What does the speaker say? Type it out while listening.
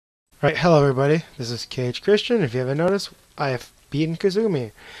Right, hello everybody, this is KH Christian. If you haven't noticed, I have beaten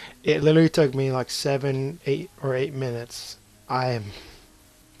Kazumi. It literally took me like 8 minutes. I am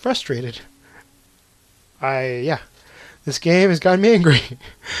frustrated. This game has gotten me angry.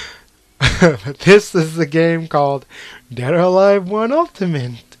 But this is the game called Dead or Alive 1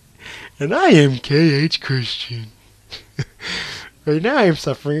 Ultimate. And I am KH Christian. Right now I am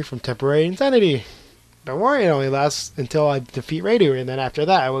suffering from temporary insanity. Don't worry, it only lasts until I defeat Raider, and then after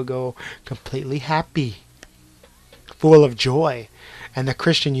that I will go completely happy. Full of joy. And the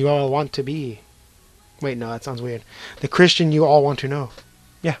Christian you all want to be. Wait, no, that sounds weird. The Christian you all want to know.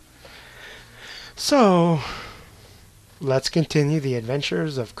 Yeah. So, let's continue the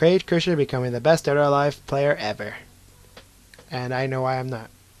adventures of KH Christian becoming the best Dead or Alive player ever. And I know I am not.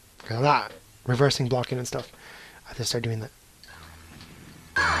 Because I'm not reversing blocking and stuff. I have to start doing that.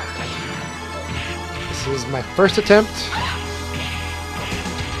 This is my first attempt. Of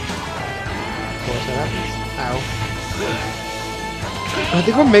course that happens. Ow. I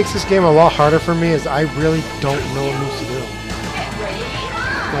think what makes this game a lot harder for me is I really don't know what moves to do.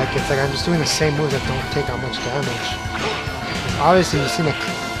 It's like I'm just doing the same moves that don't take that much damage. Obviously you've seen the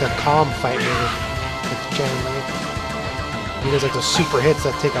calm fight with Jann Lee. He does like those super hits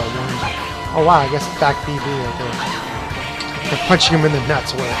that take out one. Oh wow, I guess back BB right there. And punching him in the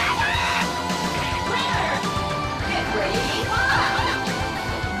nuts where.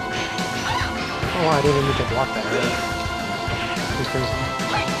 Oh, I didn't need to block that. Really.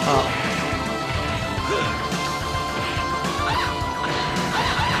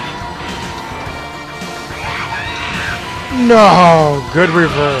 No! Good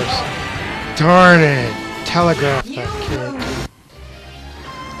reverse. Darn it. Telegraph that kid.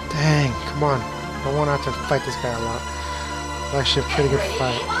 Dang, come on. I won't have to fight this guy a lot. It's actually a pretty good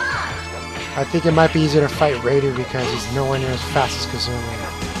fight. I think it might be easier to fight Raider because he's nowhere near as fast as Kazumi.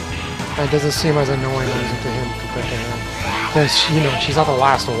 It doesn't seem as annoying losing to him compared to her. Because, she's not the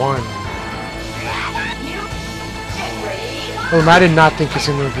last one. Well, I did not think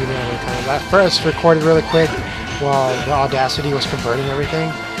Kazumi would be there every time. At first, recorded really quick while the Audacity was converting everything.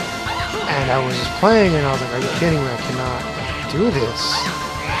 And I was just playing and I was like, are you kidding me? I cannot do this.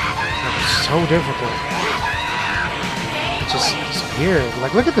 It's so difficult. It's weird.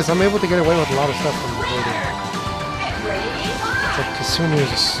 Like, look at this. I'm able to get away with a lot of stuff from the video. It's like Kazumi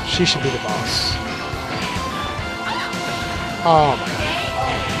she should be the boss. Oh my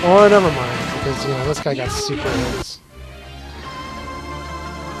god. Or never mind, because this guy got super hits.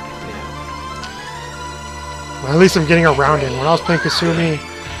 Well, at least I'm getting around it. When I was playing Kazumi,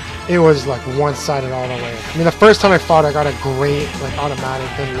 it was like one-sided all the way. I mean, the first time I fought, I got a great automatic,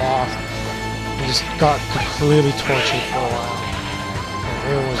 then lost, and just got completely tortured for a while.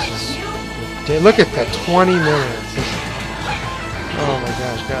 And it was just look at that, 20 minutes. Oh my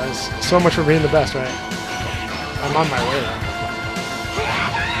gosh, guys. So much for being the best, right? I'm on my way.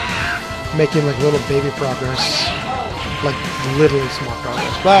 Making like little baby progress. Like literally small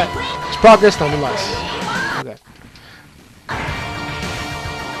progress. But it's progress nonetheless. Okay.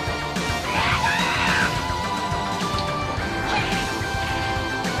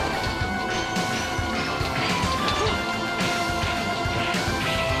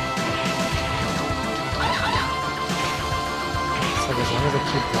 As long as I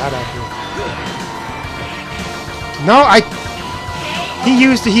keep that up here. No, he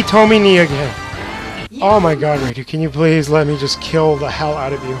used the Hitomi knee again. Oh my god, Raider, can you please let me just kill the hell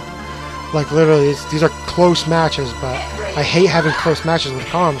out of you? Like, literally, these are close matches, but I hate having close matches with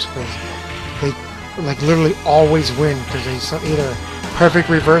comms, because they, like, literally always win, because they either perfect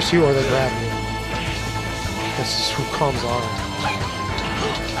reverse you or they grab you. That's just who comms are.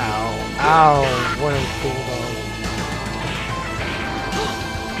 Ow. Ow. What a cool dog.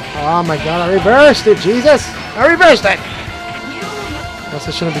 Oh my god, I reversed it, Jesus! I reversed it! I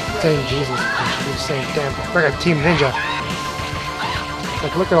shouldn't be saying Jesus. I should be saying damn friggin' Team Ninja.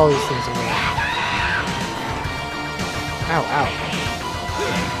 Like, look at all these things in there. Ow, ow.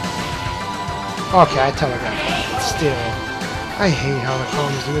 Okay, I telegraphed that. Still, I hate how the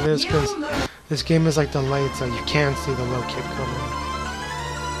comms do this, because this game is like delayed, so you can't see the low kick coming.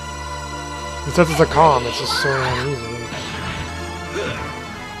 And since it's a comm, it's just so uneasy.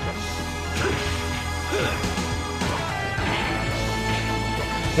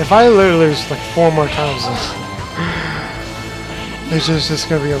 If I literally lose like 4 more times, it's just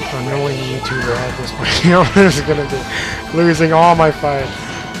gonna be an annoying YouTuber at this point. You know what it's gonna be? Losing all my fights.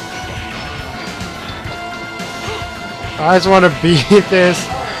 I just want to beat this.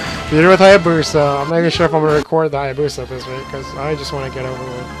 Beat it with Hayabusa. I'm not even sure if I'm gonna record the Hayabusa this week because I just want to get over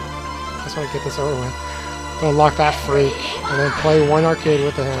with. I just want to get this over with. unlock that freak, and then play one arcade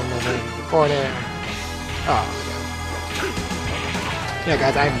with him, and then record it. Oh, yeah,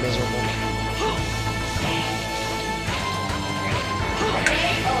 guys, I'm miserable.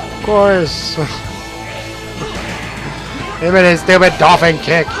 Of course. Him and his stupid dolphin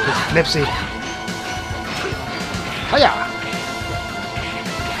kick. His flipsy. Hiya!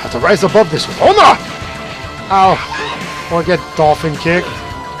 Have to rise above this with honor! Ow! Or get dolphin kicked.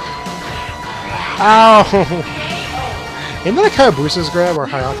 Ow! Isn't that a Hayabusa's grab or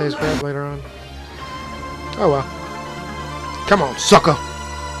Hayate's grab later on? Oh well. Come on, sucker!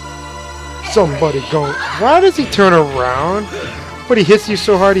 Somebody go. Why does he turn around? But he hits you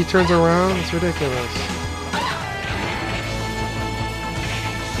so hard he turns around? It's ridiculous.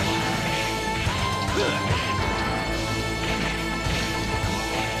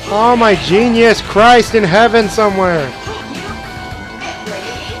 Oh my genius Christ in heaven somewhere!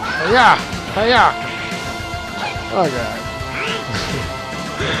 Yeah! Hiya! Oh god.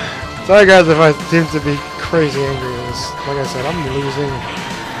 Sorry guys if I seem to be crazy angry at this. Like I said, I'm losing.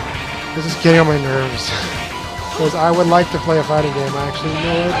 This is getting on my nerves. Because I would like to play a fighting game. I actually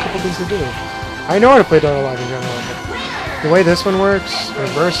know a couple things to do. I know how to play Dead or Alive in general, but the way this one works,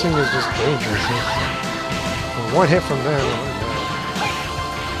 reversing is just dangerous. One hit from them.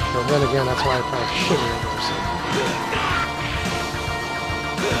 But then again, that's why I probably shouldn't reverse it.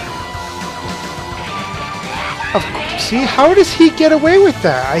 See, how does he get away with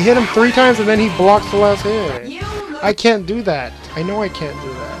that? I hit him 3 times and then he blocks the last hit. I can't do that. I know I can't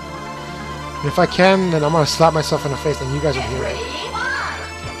do that. And if I can, then I'm gonna slap myself in the face and you guys will hear it.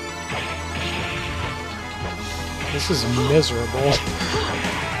 This is miserable.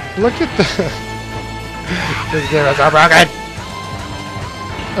 Look at that. This game is so broken.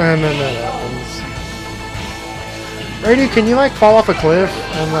 And then that happens. Brady, can you like fall off a cliff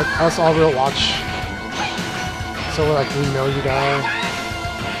and like us all will watch? So like we know you die.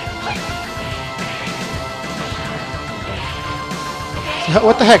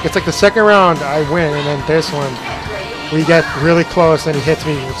 What the heck? It's like the second round I win, and then this one we get really close, and he hits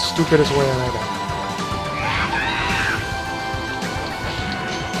me with the stupidest way, and I die.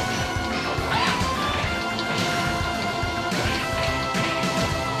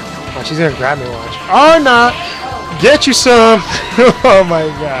 Oh, she's gonna grab me. Watch. Oh no! Get you some! Oh my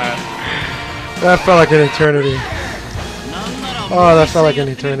god! That felt like an eternity. Oh, that felt like an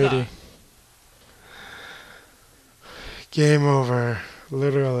eternity. Game over.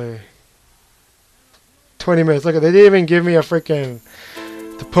 Literally. 20 minutes. Look, they didn't even give me a freaking...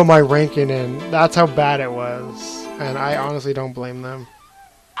 to put my ranking in. That's how bad it was. And I honestly don't blame them.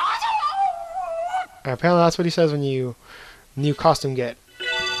 And apparently that's what he says when you... new costume get.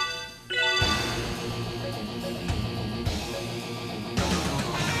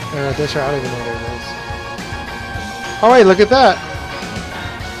 This I don't even know what it is. Oh wait, look at that!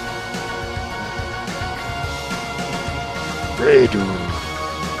 Redo.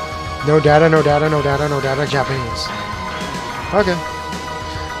 No data, no data, no data, no data, Japanese. Okay.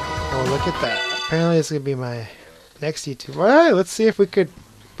 Oh, look at that. Apparently it's gonna be my next YouTube. Alright, let's see if we could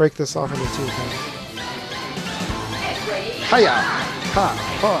break this off into 2 things. Hiya! Ha!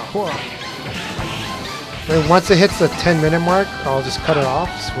 Ha! Ha! And once it hits the 10-minute mark, I'll just cut it off.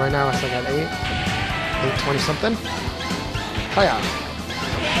 So right now it's like at 8:20 something. Hiya!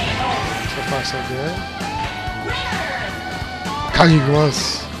 So far so good.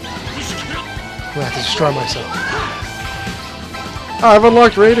 Kagegumas! I'm gonna have to destroy myself. Oh, I've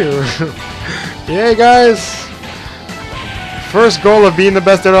unlocked Radio. Yay, guys! First goal of being the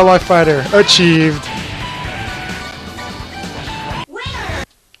best Dead or Alive fighter achieved.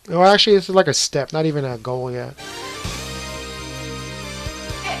 Oh, actually, this is like a step, not even a goal yet.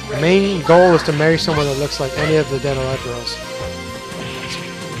 The main goal is to marry someone that looks like any of the Dead or Alive girls.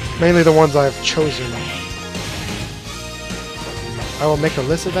 Mainly the ones I've chosen. I will make a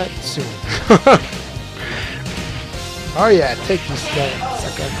list of that soon. Oh yeah, take this guy,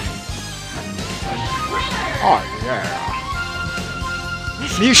 sucker. Oh yeah.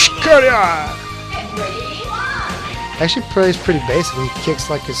 Nishikara! Actually plays pretty basic. He kicks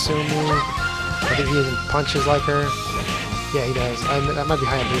like Kasumi. I think he even punches like her. Yeah, he does. That might be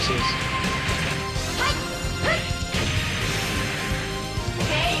Hayabusa's.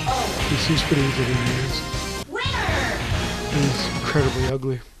 He's pretty easy to use. He's incredibly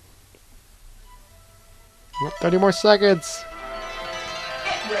ugly. Yep, 30 more seconds.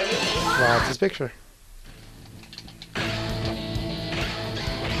 Wow, it's his picture.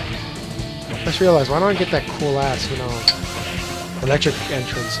 I just realized, why don't I get that cool ass, you know, electric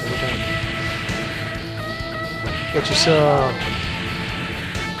entrance every time? Get you some.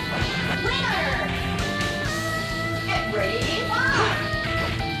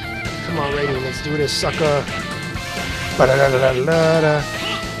 Come on, radio, let's do this, sucker. Ba-da-da-da-da-da.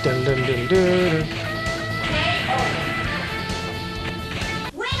 Dun-dun-dun-dun.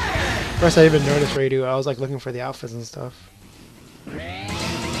 First I even noticed radio, I was like looking for the outfits and stuff.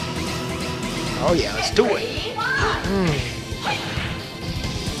 Oh yeah, let's do it!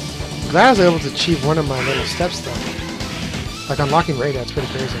 Glad I was able to achieve one of my little steps though. Like unlocking radio, it's pretty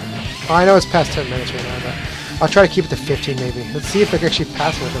crazy. Oh, I know it's past 10 minutes right now, but I'll try to keep it to 15 maybe. Let's see if I can actually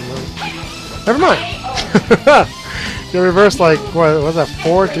pass with them. Never mind! You reversed like, what was that,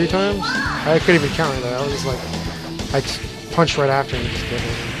 3 times? I couldn't even count that. I was just like, I punched right after and just did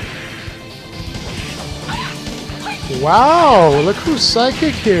it. Wow, look who's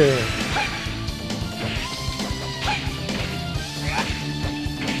psychic here.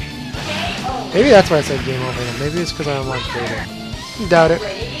 Maybe that's why I said game over. Maybe it's because I unlocked radio. Doubt it.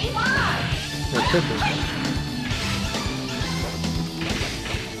 It could be.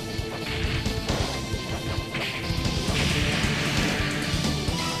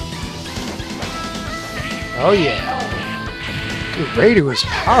 Oh yeah. Dude, radio is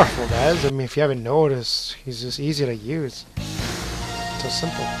powerful, guys. I mean, if you haven't noticed, he's just easy to use. So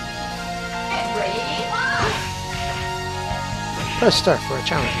simple. Press start for a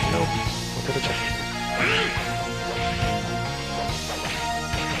challenge. Nope. We'll go to challenge.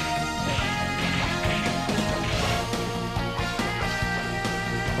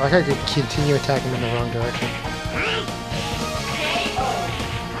 Like I could continue attacking in the wrong direction.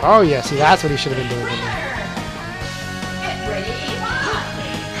 Oh yeah, see that's what he should have been doing.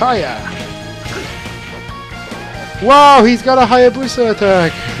 Oh yeah! Wow, he's got a Hayabusa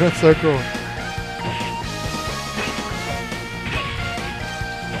attack! That's so cool.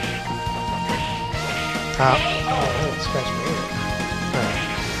 Oh, scratch me.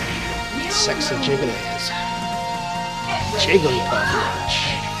 Alright. Sexy Jiggly's. Jigglypuff Launch.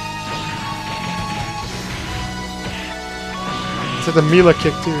 It's like the Mila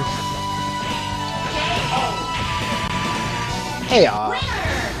kick too. Hey,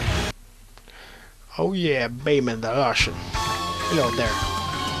 oh yeah, Bayman the Russian. Hello there.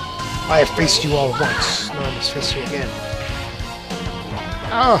 I have faced you all once. Now I must face you again.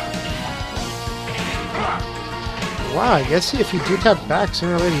 Oh! Wow, I guess if you do tap back,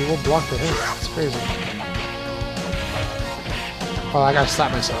 sooner or later you will block the hit. It's crazy. Oh, I gotta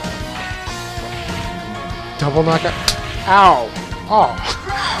stop myself. Double knockout. Ow! Oh!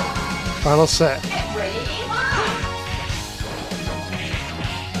 Final set.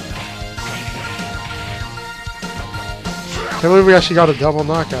 I can't believe we actually got a double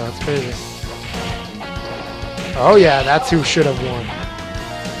knockout. That's crazy. Oh yeah, that's who should have won.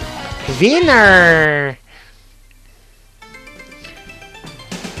 Winner!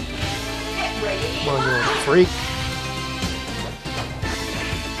 Come on, you little freak.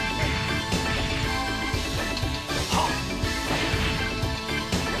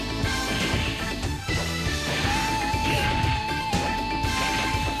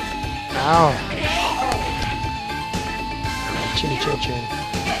 Ow. Chinny chin chin.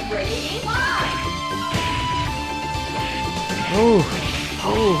 Ooh.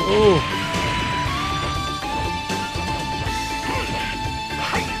 Ooh, ooh.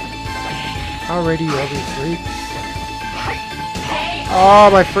 Already every freak. Oh,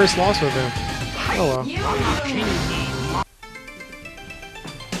 my first loss with him. Oh well.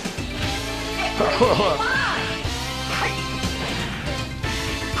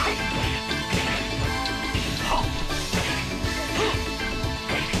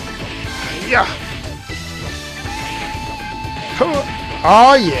 Yeah.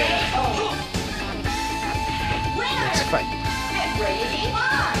 Oh yeah. Let's fight.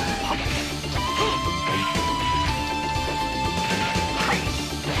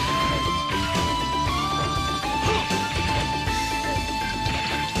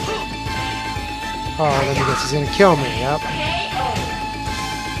 Oh, then he guess he's gonna kill me. Yep.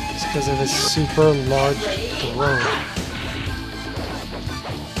 It's because of his super large throne.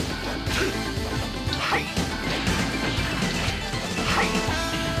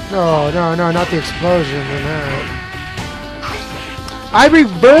 No, no, no, not the explosion and that. I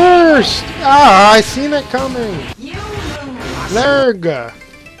reversed! Ah, I seen it coming! Lerg!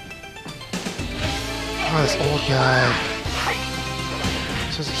 Oh, this old guy.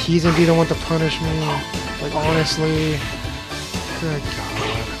 So he's gonna be the one to punish me. Like, honestly. Good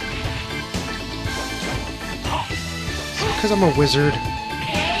God. It's because I'm a wizard.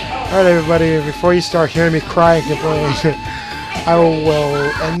 Alright, everybody, before you start hearing me cry and complain, I will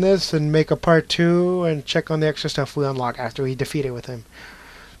end this and make a part 2 and check on the extra stuff we unlock after we defeat it with him.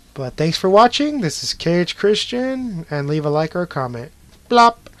 But thanks for watching. This is KH Christian, and leave a like or a comment.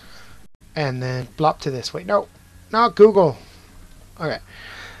 Blop! and then blop to this. Wait, no, not Google. Okay.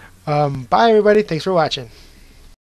 Bye everybody. Thanks for watching.